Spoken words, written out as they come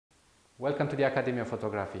Welcome to the Academy of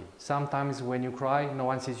Photography. Sometimes when you cry, no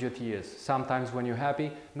one sees your tears. Sometimes when you're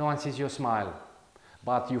happy, no one sees your smile.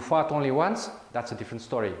 But you fought only once, that's a different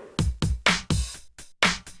story.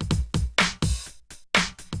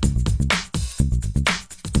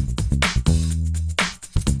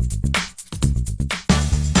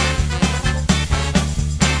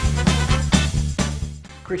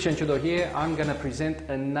 Christian Tudor here. I'm gonna present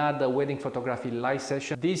another wedding photography live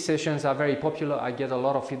session. These sessions are very popular. I get a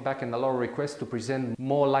lot of feedback and a lot of requests to present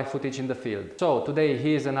more live footage in the field. So today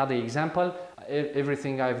here's another example.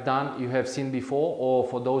 Everything I've done you have seen before, or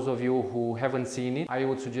for those of you who haven't seen it, I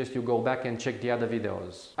would suggest you go back and check the other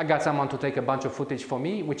videos. I got someone to take a bunch of footage for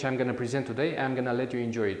me, which I'm gonna present today. I'm gonna let you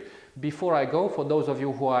enjoy it. Before I go, for those of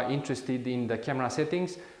you who are interested in the camera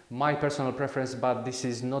settings, my personal preference, but this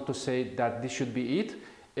is not to say that this should be it.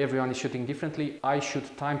 Everyone is shooting differently. I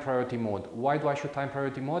shoot time priority mode. Why do I shoot time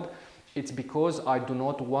priority mode? It's because I do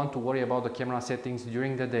not want to worry about the camera settings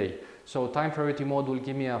during the day. So time priority mode will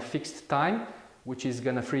give me a fixed time, which is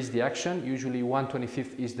gonna freeze the action. Usually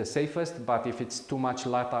 1/25 is the safest, but if it's too much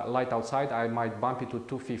light outside, I might bump it to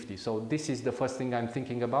 250. So this is the first thing I'm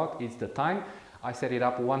thinking about, it's the time. I set it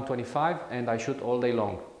up 125 and I shoot all day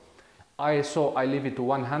long. ISO, I leave it to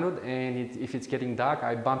 100, and if it's getting dark,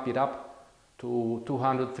 I bump it up to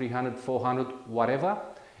 200, 300, 400, whatever,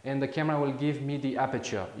 and the camera will give me the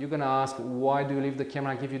aperture. You're gonna ask, why do you leave the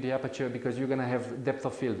camera give you the aperture? Because you're gonna have depth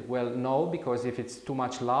of field. Well, no, because if it's too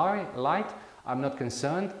much light, I'm not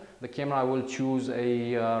concerned. The camera will choose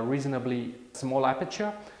a reasonably small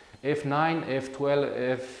aperture, f9, f12,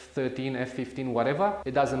 f13, f15, whatever.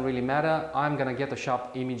 It doesn't really matter. I'm gonna get a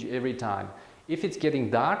sharp image every time. If it's getting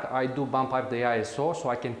dark, I do bump up the ISO so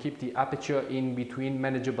I can keep the aperture in between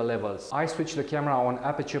manageable levels. I switch the camera on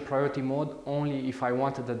aperture priority mode only if I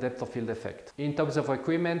wanted the depth of field effect. In terms of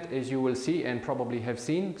equipment, as you will see and probably have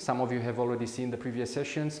seen, some of you have already seen the previous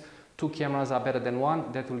sessions, 2 cameras are better than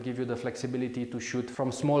 1. That will give you the flexibility to shoot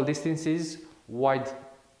from small distances, wide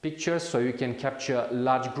pictures so you can capture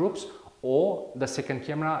large groups, or the second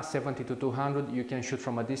camera, 70 to 200, you can shoot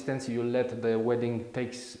from a distance. You let the wedding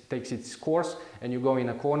takes its course and you go in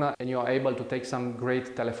a corner and you are able to take some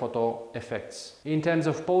great telephoto effects. In terms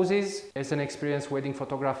of poses, as an experienced wedding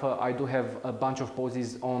photographer, I do have a bunch of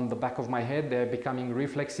poses on the back of my head. They're becoming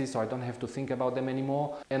reflexes, so I don't have to think about them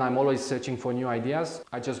anymore. And I'm always searching for new ideas.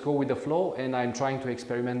 I just go with the flow and I'm trying to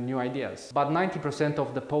experiment new ideas. But 90%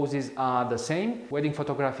 of the poses are the same. Wedding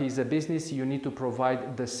photography is a business. You need to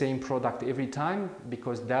provide the same product every time,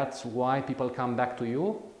 because that's why people come back to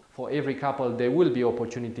you. For every couple there will be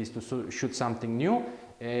opportunities to shoot something new,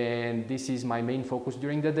 and this is my main focus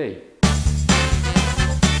during the day.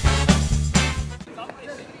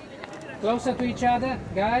 Closer to each other,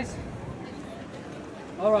 guys.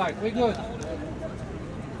 All right, we're good.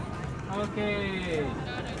 Okay.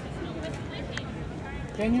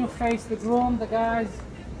 Can you face the groom, the guys?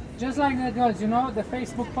 Just like the girls, you know, the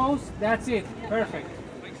Facebook post, that's it, perfect.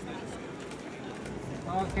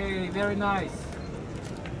 Okay, very nice.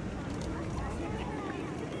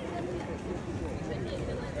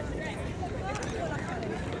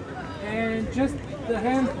 And just the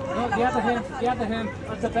hand, no, the other hand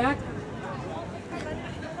at the back.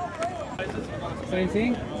 Same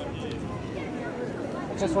thing.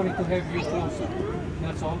 I just wanted to have you closer,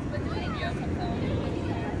 that's all.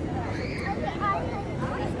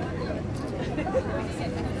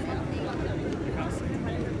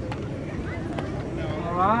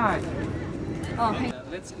 Alright. Oh, hey.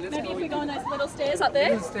 Let's Maybe go if we go on those little stairs up there.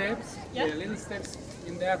 little steps. Yeah. Yeah, little steps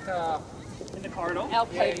in that In the corridor? yeah,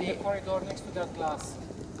 in the corridor next to that glass.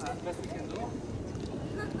 Best we can do.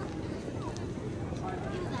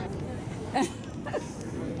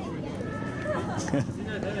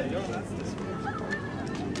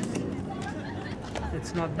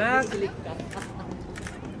 It's not bad.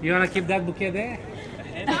 You wanna keep that bouquet there?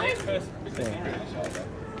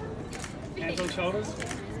 Hands on shoulders.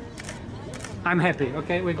 I'm happy.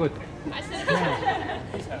 Okay, we're good.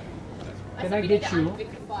 Can I get you? I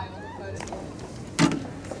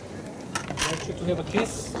want you to have a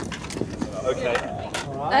kiss. Okay.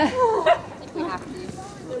 All right. We have to.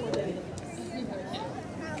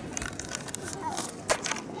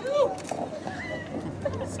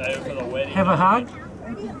 So for the wedding. Have a hug.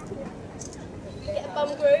 Get a bum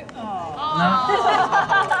group. No.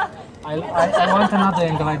 I want another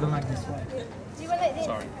angle. I don't like this one. Do you want it in?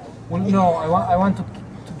 Sorry. Well, no, I want to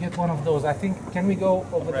get one of those. I think. Can we go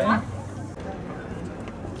over there?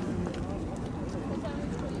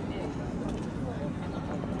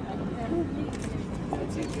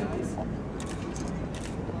 That's it, guys.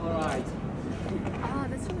 All right. Oh,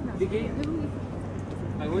 that's really nice. Vicky,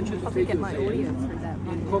 I want want you to Probably take get your my veil audio through that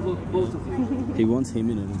one. and cover both of you. He wants him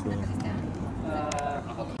in it as well. Okay,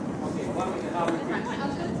 1 minute. Now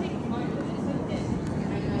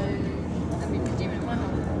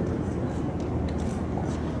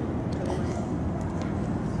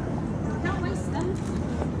we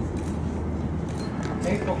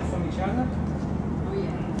Okay, focus on each other.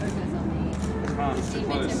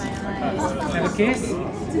 Have a kiss.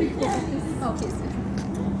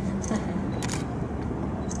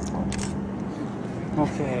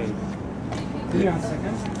 Okay. Give me 1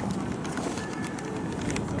 second.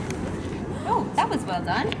 Oh, that was well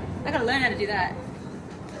done. I gotta learn how to do that.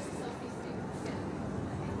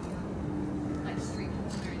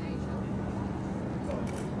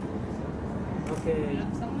 Okay.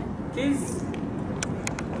 Kiss.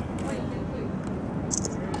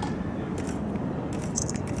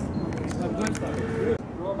 Good.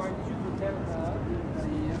 Rob, I need you to tell her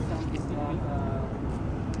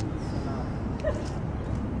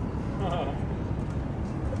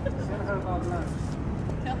tell her about lunch.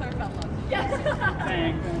 Tell her about lunch. Yeah.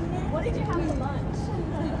 Thanks. What did you have for lunch?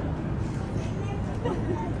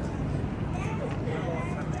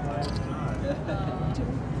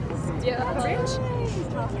 Do you have a fridge?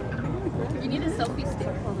 You need a selfie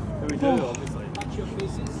stick. We do, obviously. Touch your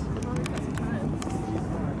faces.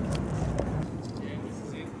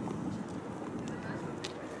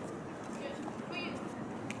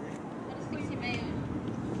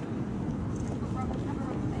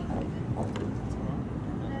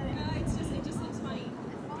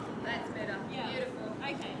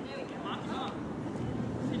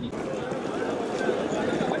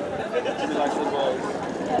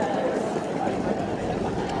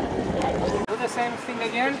 Do the same thing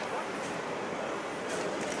again.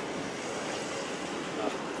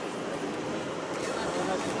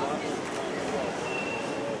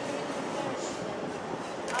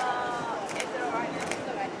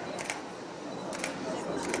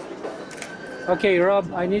 Okay,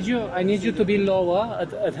 Rob, I need you to be lower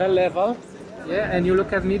at her level. Yeah, and you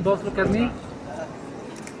look at me, both look at me.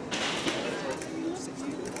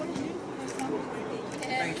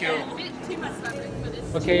 Thank you. Too much fabric for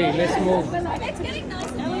this. Okay, let's move. It's getting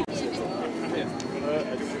nice.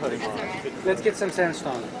 Let's get some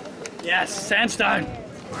sandstone. Yes, sandstone.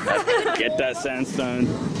 Get that sandstone.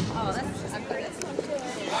 Oh, that's I've got this.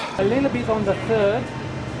 A little bit on the third.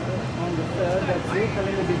 On the third, that's it. A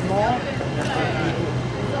little bit more.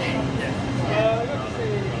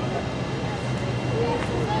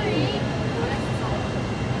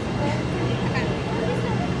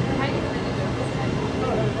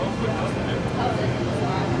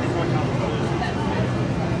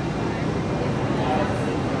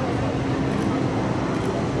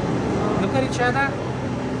 Look at each other.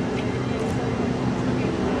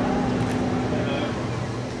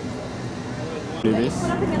 Do this.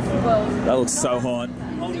 That looks so hot.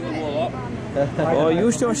 Holding the wall up. Oh,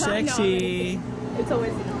 you're so sexy. It's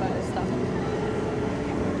always in photo stuff.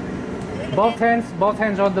 Both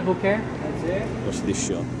hands on the bouquet. That's it. Watch this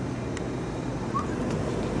shot.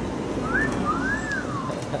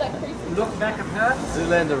 Look back at her.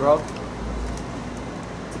 Zoolander, Rob.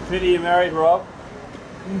 It's a pity you married Rob.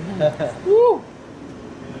 Woo!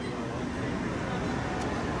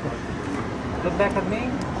 Look back at me.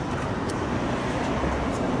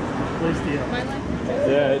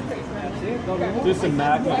 Yeah, That's it. Don't move. just a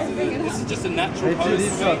magnet. This is just a natural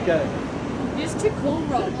pose. You're just too cool,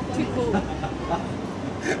 Rob. Too cool.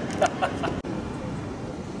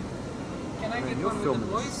 Can I get one with the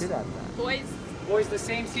boys? Boys. Boys, the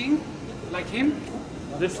same thing, like him.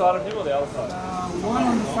 This side of him or the other side? One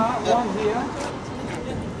on the side, one here.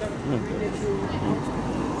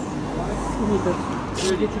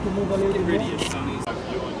 We'll get you to move a little bit more.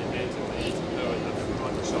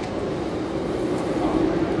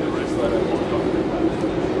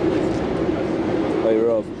 Hey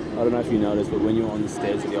Rob, I don't know if you noticed, but when you were on the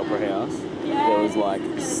stairs at the Opera House, there was like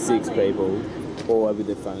 6 people, all with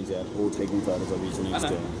their phones out, all taking photos of you and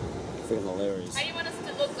Insta. Freaking hilarious. How do you want us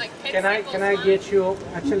to look like Can I get you,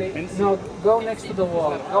 actually, no, go next to the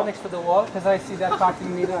wall. Go next to the wall, because I see that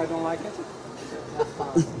parking meter, I don't like it.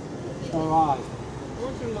 Alright.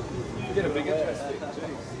 Get a big interest.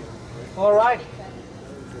 Alright.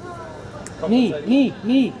 Me.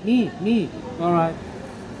 Alright.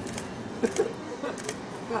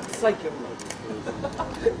 God's sake.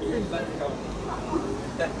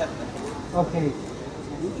 Okay. I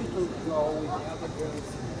need you to go with the other girls.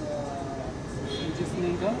 You just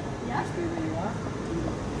mingle. Yeah. Stay where you are.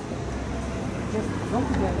 Just go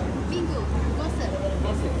together. Mingle. Gossip.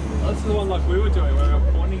 That's the one like we were doing where we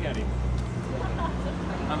were pointing at him.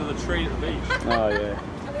 Under the tree at the beach. Oh yeah.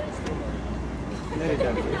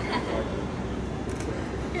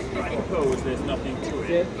 Suppose there's nothing to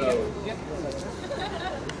it.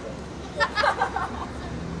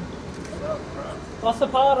 What's the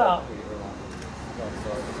powder?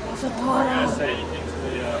 Say anything to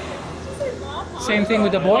the, Same thing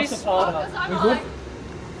with the boys? We good?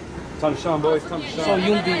 Time to shine, boys. Time to shine. So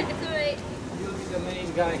you'll be The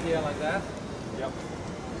main guy here like that.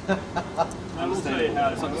 I will say how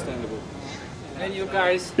it's understandable. And you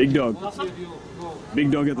guys. Big dog.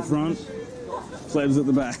 Big dog at the front. Plebs at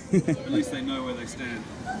the back. At least they know where they stand.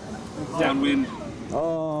 Downwind.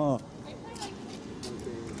 Oh.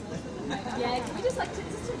 Yeah, can we just like just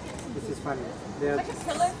This is funny. like a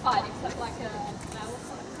pillow fight except like a battle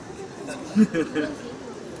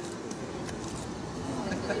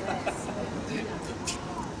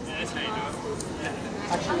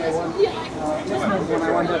Actually, I want, when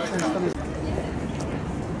I want that instant.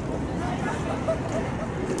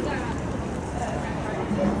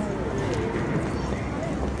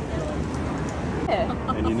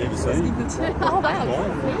 And you never see him. Oh wow.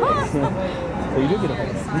 So you do get a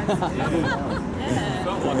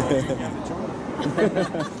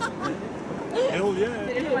Hell yeah.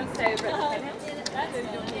 Did everyone say Red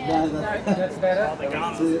That's better.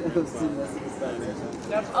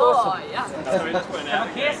 Oh yeah. Sorry, that's went out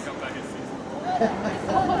again. Come back and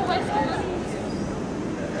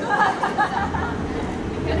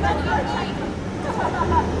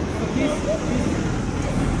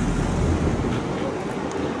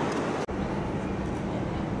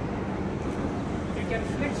You can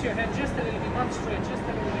flex your head just a little bit, not straight, just a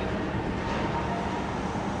little bit.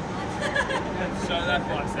 show that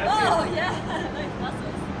flex. That's Oh yeah. Those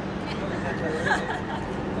muscles.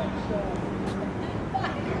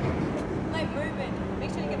 Like movement. Make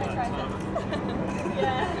sure you get the triceps.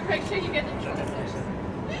 Yeah. Make sure you get the triceps.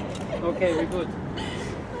 Okay, we're good.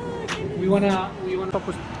 We wanna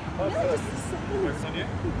focus. Focus on you.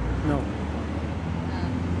 No.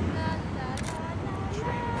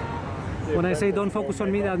 When I say don't focus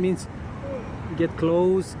on me, that means get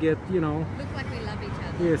close, get, you know. Look like we love each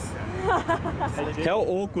other. Yes. How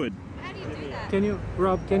awkward. How do you do that? Can you,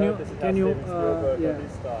 Rob? Can you? Yeah.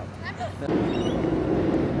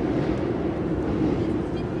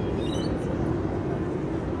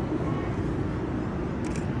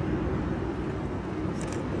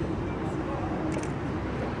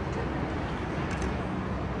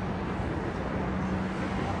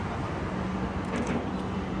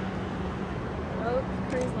 Oh,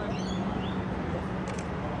 cruise line.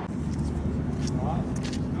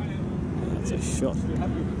 That's a shot.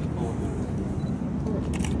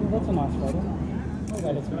 That's a nice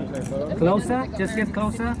photo. Closer, just get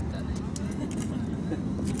closer.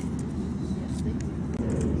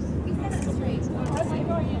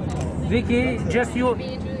 Vicky, just you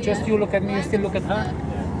look at me, you still look at her.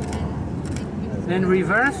 Then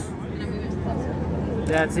reverse.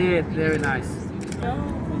 That's it, very nice.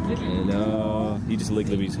 And he just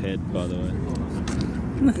licked up his head, by the way.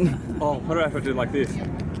 Oh, what if I did like this?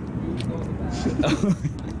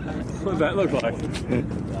 What does that look like?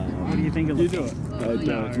 What do you think of You do it. I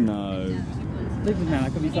don't know. Leave it now,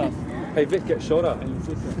 it could be tough. Hey Vic, get shorter.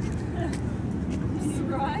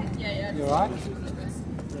 Right? Yeah. You alright?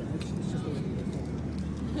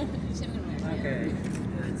 Okay.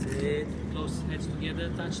 That's it. Close heads together,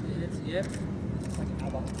 touch the heads, yep. And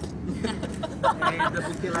the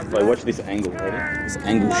bouquet like Wait, that. watch this angle, ready? This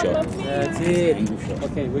angle shot. That's it. Angle shot.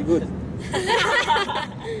 Okay, we're good.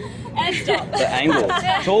 And stop. The angle.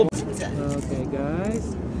 It's all Okay,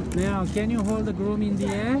 guys. Now, can you hold the groom in the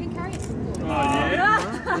air?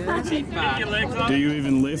 Do you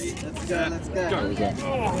even lift?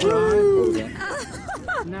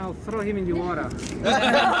 Now throw him in the water.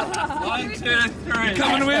 1, 2, 3.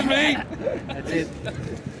 Coming with me? That's it.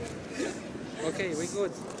 Okay, we're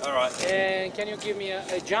good. All right. And can you give me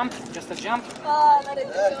a jump? Just a jump? Oh, that is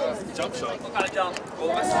good. Jump shot. What kind of jump?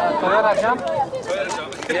 Toyota jump? Toyota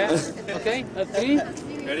jump. Yeah. Okay, a 3.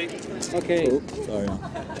 Ready? Okay, Sorry.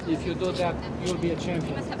 if you do that, you'll be a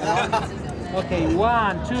champion. Okay,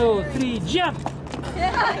 1, 2, 3, jump!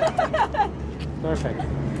 Perfect.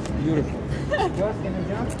 Beautiful. Yours, can you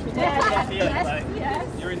jump? Yes.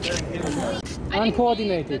 You're in there.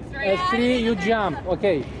 Uncoordinated. At 3, you jump.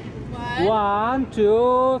 Okay. 1,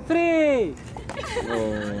 2, 3.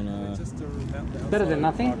 Oh no. Better than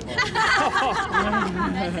nothing. I'll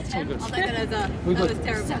take that as a. We That good. was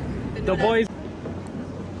terrible. The boys.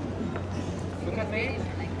 Look at me.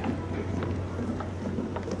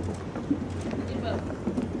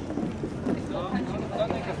 Don't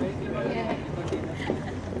make a face.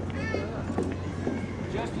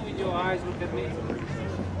 Just with your eyes, look at me.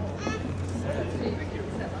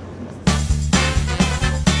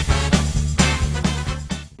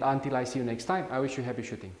 Until I see you next time, I wish you happy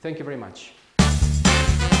shooting. Thank you very much.